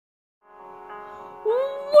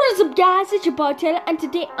What is up, guys? It's your boy Taylor, and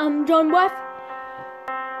today I'm joined with.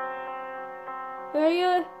 Where are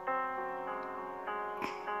you?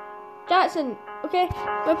 Jackson. Okay,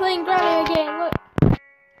 we're playing Granny again. Look,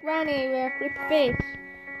 Granny with a creepy face.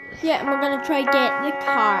 Yeah, and we're gonna try get the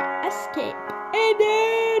car escape. And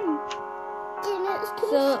then. It's too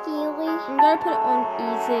So scary. I'm gonna put it on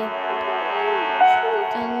easy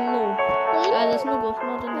and low. There's no ghost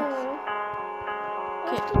mode in this.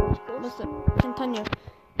 Okay, what's it? Continue.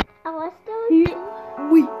 Here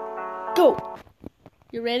we go.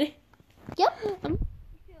 You ready? Yep. I'm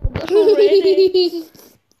already.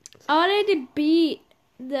 I already beat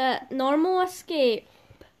the normal escape,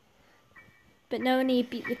 but now I need to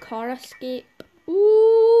beat the car escape.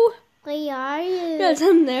 Ooh. Where are you? Guys,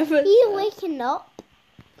 I'm nervous. Are you waking up?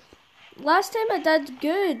 Last time I did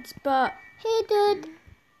good, but Hey, dude. Do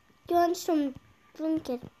you want some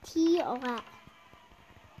drinking tea or what?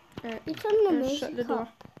 You turn the music shut the door.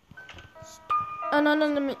 up. Oh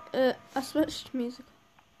no, I switched music.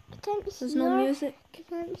 I can't hear. There's no music. I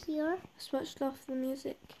can't hear. I switched off the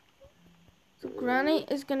music. So Granny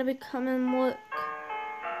is gonna be coming. Look.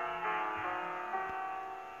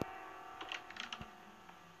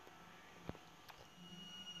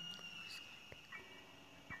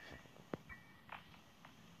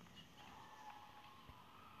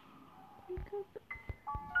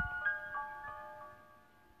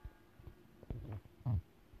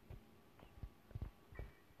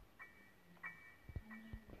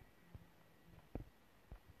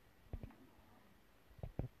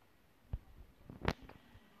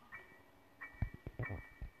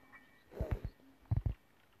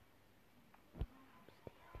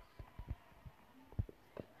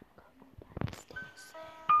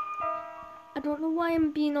 I don't know why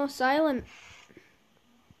I'm being all silent.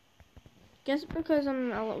 Guess because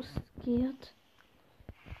I'm a little scared.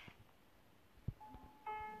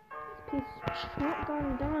 This piece of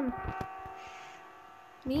shotgun, damn.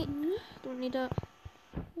 Meat? Don't need it.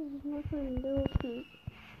 There's nothing to do with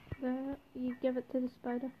that. You give it to the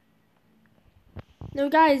spider. No,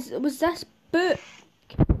 guys, it was this book.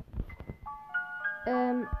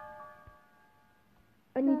 I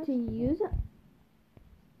need to use it.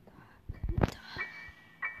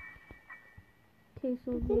 Okay,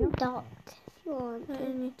 so You there. can duck if you want. I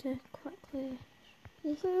need to quickly.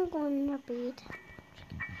 You can go in your bed.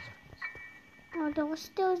 Oh, there was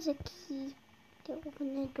still a key to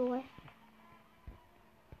open the door.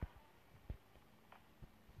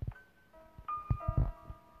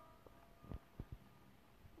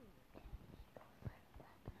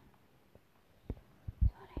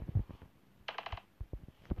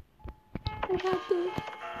 I have to.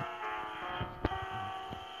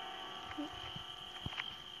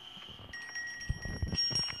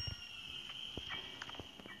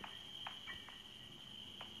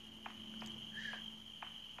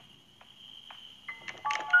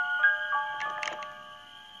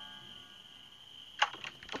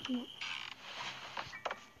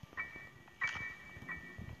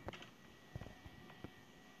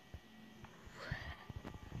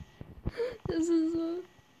 This is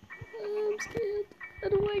I'm scared. I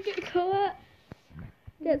don't want to get caught.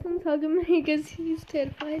 Jackson's hugging me because he's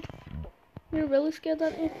terrified. You're really scared,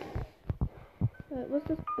 aren't you? Right, what's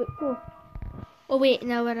this book for? Oh wait,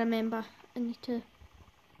 now I remember. I need to.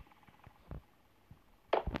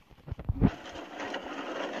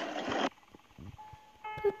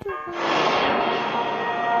 This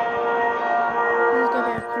is gonna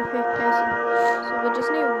be a creepy person. So we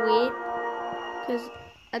just need to wait because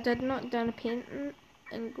I did knock down a painting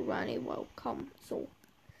and Granny will come. So.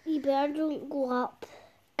 You better don't go up.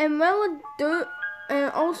 And while I do,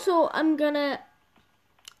 also I'm gonna,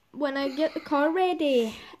 when I get the car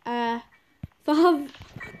ready, what was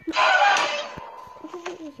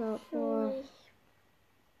that for?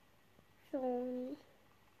 Sorry.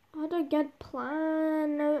 I had a good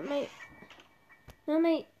plan. Now it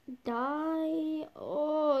might die.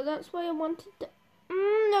 Oh, that's why I wanted to.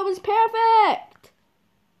 That was perfect.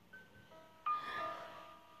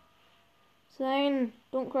 Sign.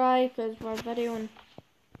 Don't cry, because we're videoing.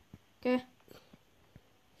 Okay?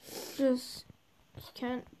 Just, you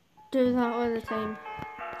can't do that all the time.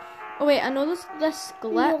 Oh wait, I know this glitch. You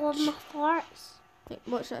love my farts. Wait,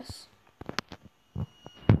 watch this.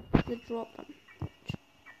 The drop button.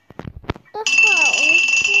 That's what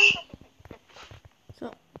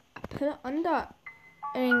So, I put it under,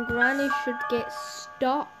 and Granny should get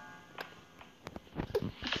stuck.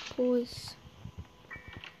 Pause.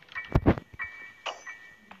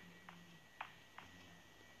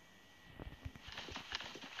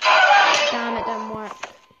 Damn, it didn't work.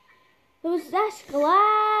 There was this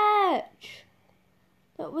glitch.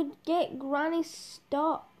 It would get Granny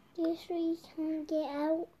stuck. Yes, we can get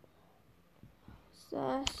out.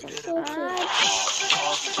 So, it's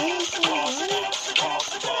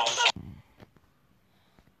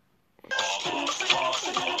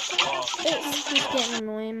just getting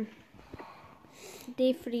annoying.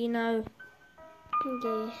 Day 3 now.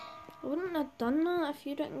 Okay. I wouldn't have done that if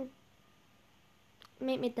you didn't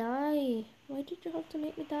make me die. Why did you have to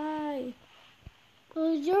make me die? It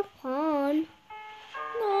was your pawn.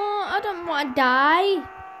 No, I don't want to die.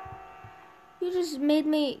 You just made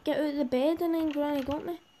me get out of the bed and then Granny got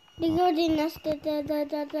me.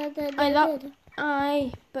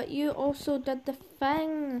 Aye, but you also did the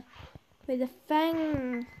thing. With the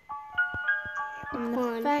thing. And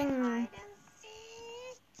the thing.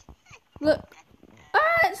 Look.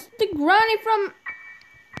 Ah, it's the Granny from...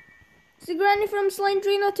 It's the Granny from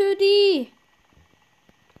Slendrina 2D.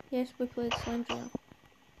 Yes, we played Slendrina.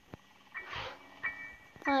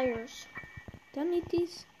 Fires. Do I need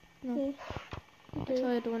these? No. Okay.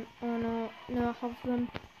 Actually, I don't. Oh no. No, I have them.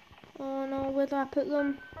 Oh no, where do I put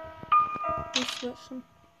them? Let's switch them.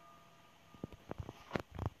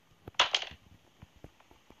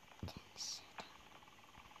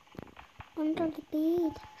 Under the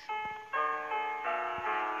bed.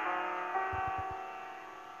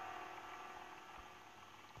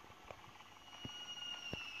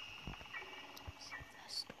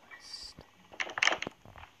 This door is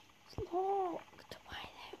locked. Why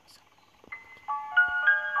the hell is it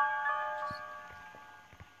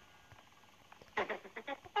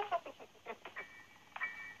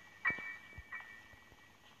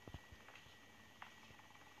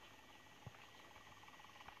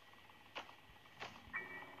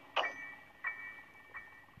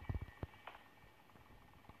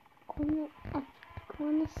I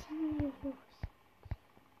wanna see your horse.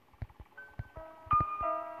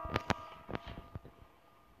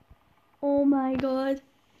 Oh my god.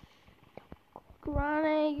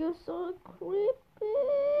 Granny, you're so creepy.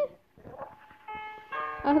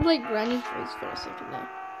 I had like Granny's voice for a second there.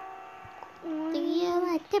 Do you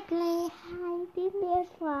like to play hide and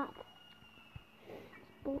slap?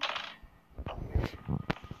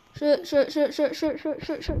 Shoot.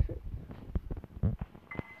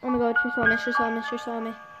 Oh my god, she saw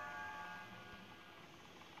me.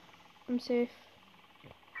 I'm safe.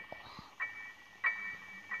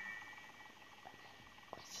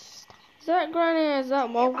 Is that Granny or is that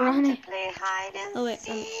Wall Granny? Play hide and Oh wait,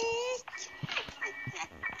 seek.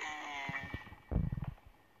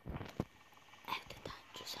 How did that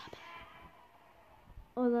just happen?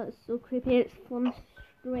 Oh, that's so creepy. It's from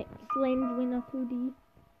Slendrina 2D,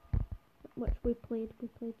 which we played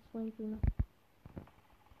Slendrina.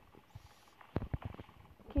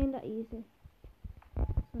 Kinda easy.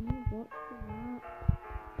 So now what's that?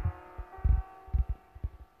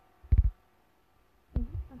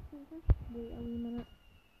 I think I should wait a wee minute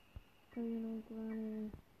till you know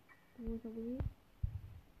Granny goes away.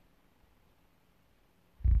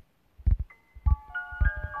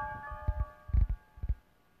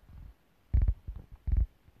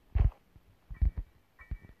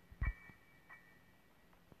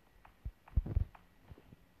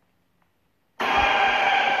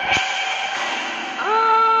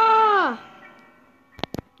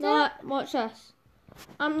 Watch this.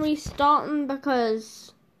 I'm restarting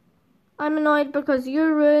because I'm annoyed because you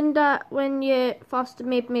ruined it when you first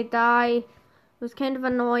made me die. It was kind of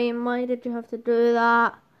annoying. Why did you have to do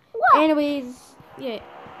that? What? Anyways, yeah.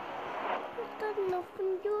 I've done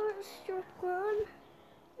nothing. You're gone.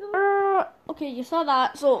 Okay, you saw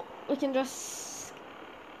that, so we can just...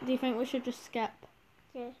 Do you think we should just skip?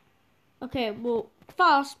 Yeah. Okay, well,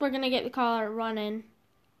 first we're gonna get the car running.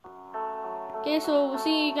 Okay, so we'll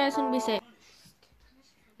see you guys when we say.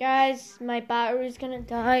 Guys, my battery's gonna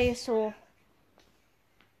die, so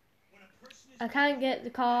I can't get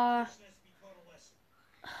the car.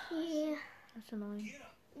 Yeah. That's annoying.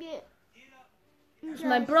 Yeah. It's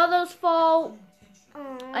my brother's fault.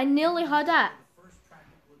 I nearly had it.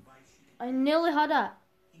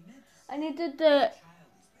 I needed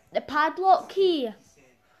the padlock key,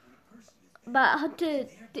 but I had to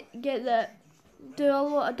do a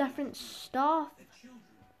lot of different stuff,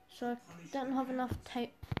 so I didn't have enough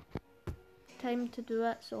time to do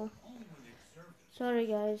it. So sorry,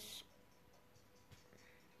 guys.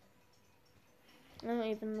 I don't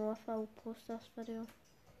even know if I'll post this video.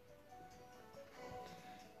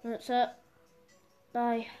 That's it.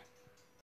 Bye.